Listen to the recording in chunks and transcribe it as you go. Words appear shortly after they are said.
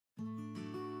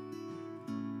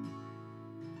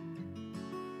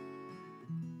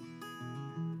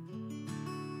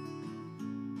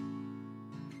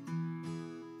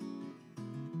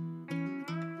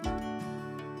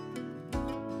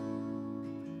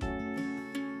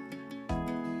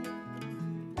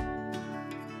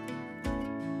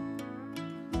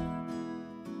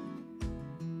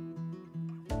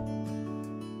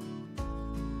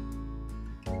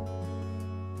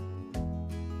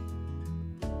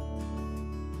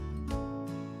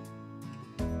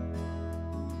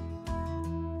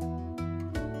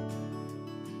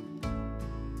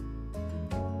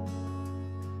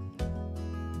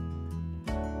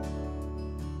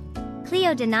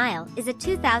Cleo de Nile is a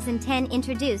 2010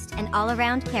 introduced and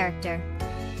all-around character.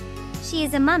 She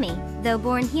is a mummy, though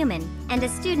born human, and a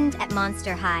student at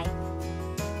Monster High.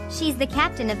 She's the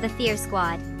captain of the Fear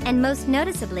Squad, and most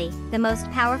noticeably, the most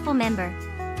powerful member.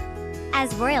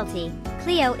 As royalty,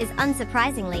 Cleo is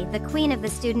unsurprisingly the queen of the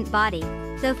student body,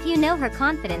 though few know her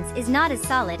confidence is not as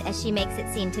solid as she makes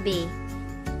it seem to be.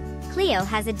 Cleo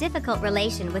has a difficult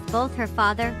relation with both her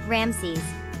father, Ramses,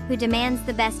 who demands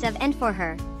the best of and for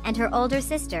her, and her older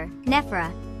sister,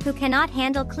 Nephra, who cannot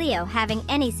handle Cleo having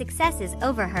any successes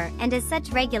over her and as such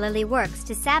regularly works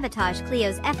to sabotage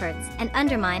Cleo's efforts and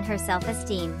undermine her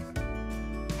self-esteem.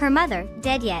 Her mother,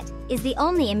 dead yet, is the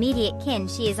only immediate kin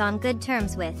she is on good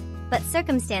terms with, but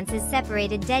circumstances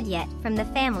separated dead yet from the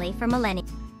family for millennia.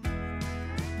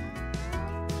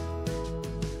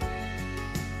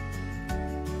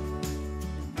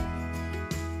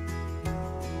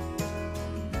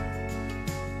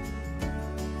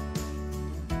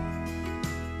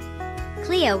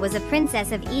 Cleo was a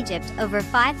princess of Egypt over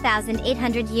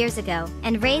 5,800 years ago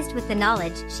and raised with the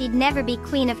knowledge she'd never be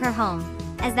queen of her home,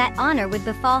 as that honor would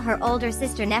befall her older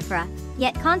sister Nephra,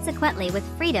 yet consequently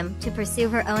with freedom to pursue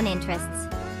her own interests.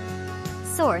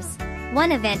 Source: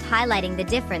 one event highlighting the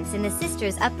difference in the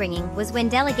sisters' upbringing was when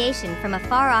delegation from a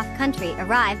far-off country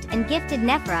arrived and gifted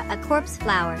Nephra a corpse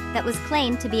flower that was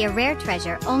claimed to be a rare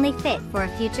treasure only fit for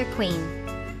a future queen.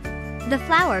 The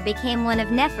flower became one of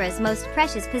Nephra's most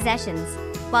precious possessions,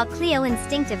 while Cleo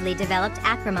instinctively developed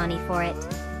acrimony for it.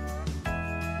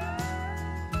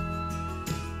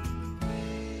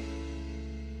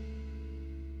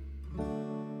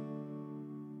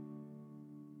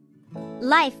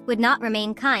 Life would not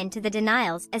remain kind to the de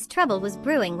Niles as trouble was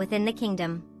brewing within the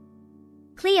kingdom.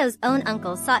 Cleo's own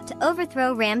uncle sought to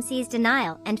overthrow Ramses de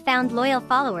Nile and found loyal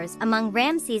followers among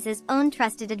Ramses's own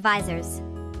trusted advisors.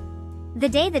 The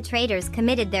day the traitors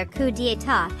committed their coup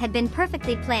d'état had been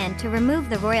perfectly planned to remove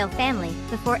the royal family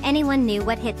before anyone knew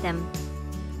what hit them.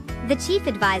 The chief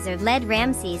advisor led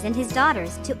Ramses and his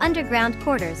daughters to underground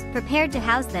quarters prepared to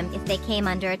house them if they came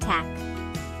under attack.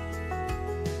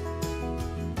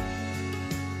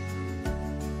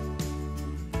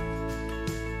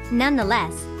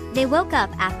 Nonetheless, they woke up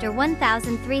after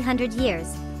 1,300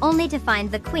 years, only to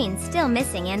find the queen still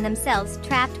missing and themselves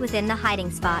trapped within the hiding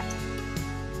spot.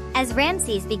 As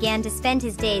Ramses began to spend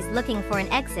his days looking for an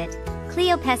exit,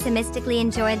 Cleo pessimistically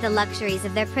enjoyed the luxuries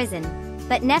of their prison,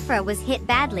 but Nephra was hit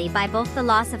badly by both the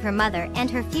loss of her mother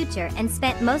and her future and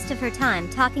spent most of her time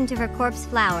talking to her corpse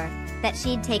flower that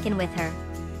she'd taken with her.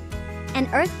 An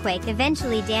earthquake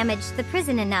eventually damaged the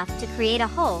prison enough to create a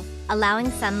hole,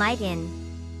 allowing sunlight in.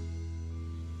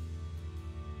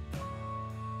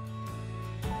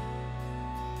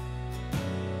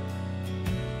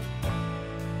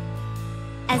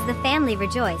 As the family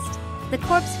rejoiced, the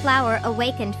corpse flower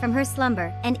awakened from her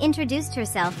slumber and introduced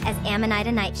herself as Amanita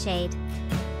Nightshade.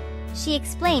 She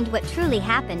explained what truly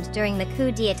happened during the coup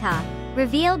d'état,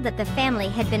 revealed that the family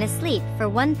had been asleep for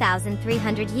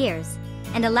 1,300 years,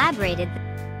 and elaborated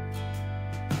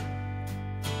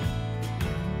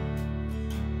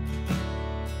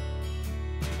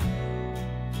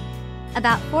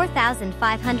About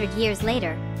 4,500 years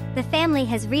later, the family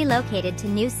has relocated to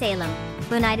New Salem,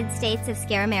 United States of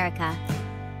America.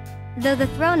 Though the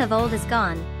throne of old is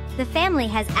gone, the family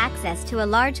has access to a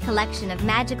large collection of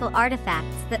magical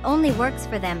artifacts that only works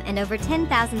for them and over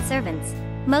 10,000 servants,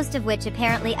 most of which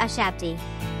apparently Ushabti.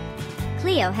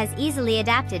 Cleo has easily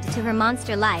adapted to her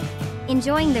monster life,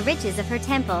 enjoying the riches of her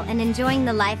temple and enjoying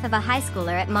the life of a high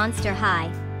schooler at Monster High,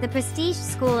 the prestige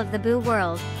school of the Boo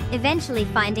world, eventually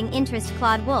finding interest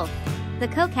Claude Wolf, the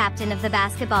co-captain of the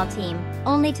basketball team,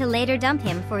 only to later dump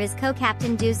him for his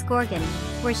co-captain Deuce Gorgon,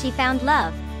 where she found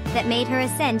love that made her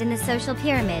ascend in the social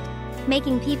pyramid,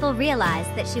 making people realize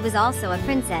that she was also a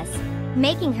princess,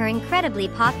 making her incredibly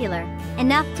popular,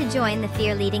 enough to join the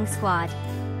fear-leading squad.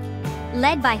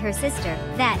 Led by her sister,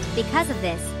 that, because of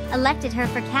this, elected her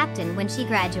for captain when she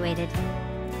graduated.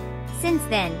 Since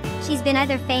then, she's been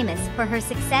either famous for her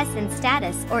success and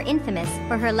status or infamous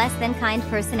for her less-than-kind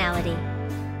personality.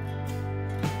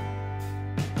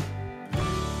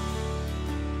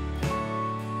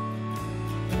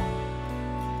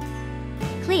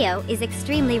 Cleo is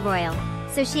extremely royal,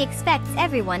 so she expects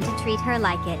everyone to treat her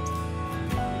like it.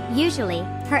 Usually,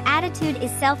 her attitude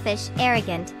is selfish,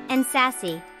 arrogant, and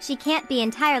sassy. She can't be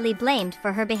entirely blamed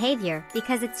for her behavior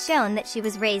because it's shown that she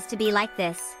was raised to be like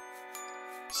this.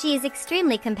 She is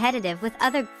extremely competitive with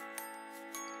other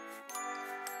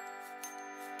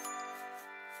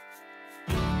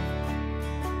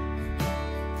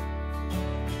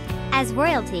As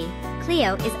royalty,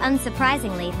 Cleo is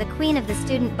unsurprisingly the queen of the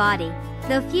student body,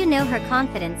 Though few know her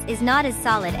confidence is not as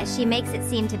solid as she makes it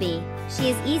seem to be, she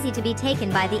is easy to be taken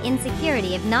by the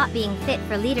insecurity of not being fit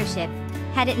for leadership.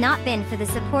 Had it not been for the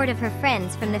support of her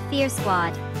friends from the Fear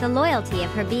Squad, the loyalty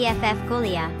of her BFF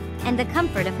Julia, and the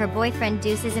comfort of her boyfriend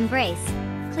Deuce's embrace,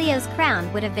 Cleo's crown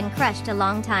would have been crushed a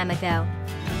long time ago.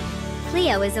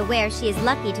 Cleo is aware she is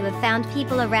lucky to have found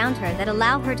people around her that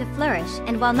allow her to flourish,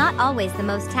 and while not always the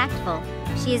most tactful,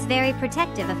 she is very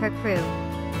protective of her crew.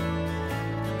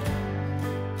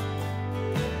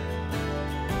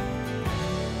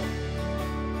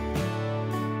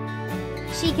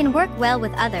 She can work well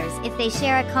with others if they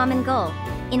share a common goal,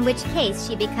 in which case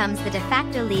she becomes the de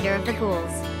facto leader of the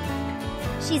ghouls.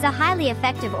 She's a highly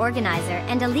effective organizer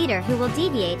and a leader who will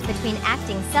deviate between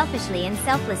acting selfishly and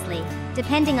selflessly,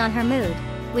 depending on her mood,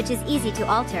 which is easy to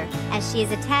alter, as she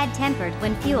is a tad tempered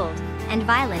when fueled, and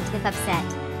violent if upset.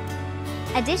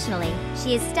 Additionally,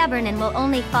 she is stubborn and will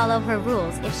only follow her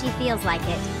rules if she feels like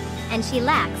it, and she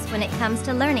lacks when it comes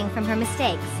to learning from her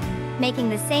mistakes, making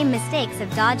the same mistakes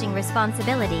of dodging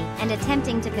responsibility and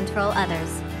attempting to control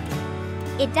others.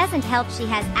 It doesn't help she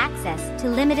has access to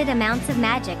limited amounts of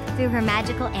magic through her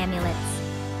magical amulets.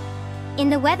 In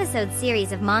the webisode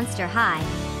series of Monster High,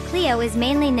 Cleo is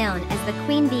mainly known as the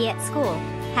Queen Bee at school,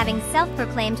 having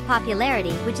self-proclaimed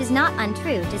popularity, which is not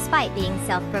untrue despite being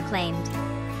self-proclaimed.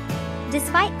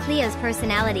 Despite Cleo's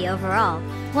personality overall,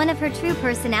 one of her true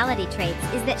personality traits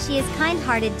is that she is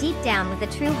kind-hearted deep down with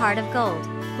a true heart of gold,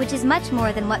 which is much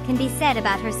more than what can be said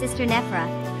about her sister Nephra,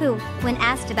 who, when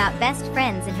asked about best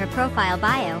friends in her profile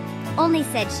bio, only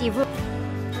said she